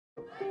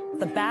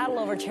The battle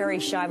over Terri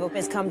Schiavo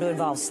has come to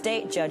involve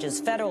state judges,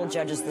 federal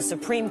judges, the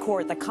Supreme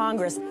Court, the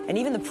Congress, and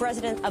even the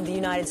President of the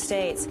United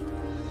States.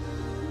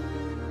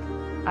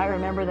 I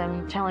remember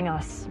them telling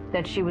us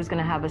that she was going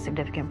to have a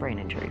significant brain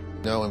injury.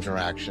 No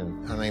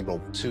interaction, unable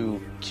to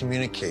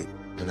communicate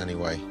in any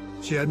way.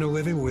 She had no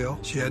living will.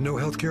 She had no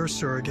healthcare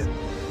surrogate.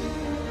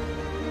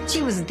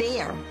 She was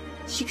there.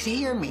 She could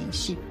hear me.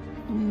 She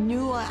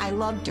knew I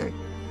loved her.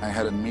 I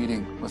had a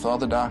meeting with all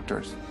the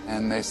doctors,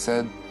 and they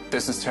said,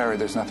 "This is Terri.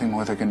 There's nothing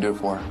more they can do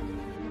for her."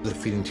 The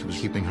feeding tube was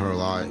keeping her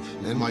alive,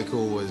 and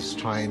Michael was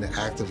trying to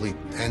actively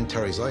end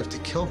Terry's life to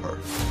kill her.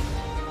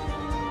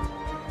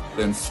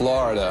 In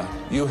Florida,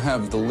 you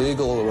have the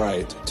legal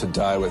right to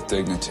die with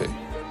dignity.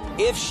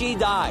 If she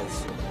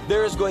dies,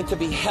 there is going to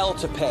be hell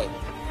to pay.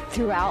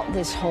 Throughout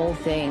this whole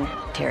thing,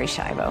 Terri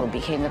Schiavo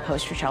became the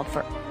poster child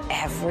for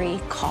every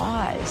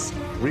cause.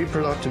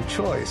 Reproductive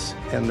choice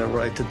and the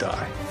right to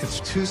die. It's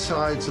two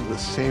sides of the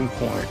same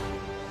coin.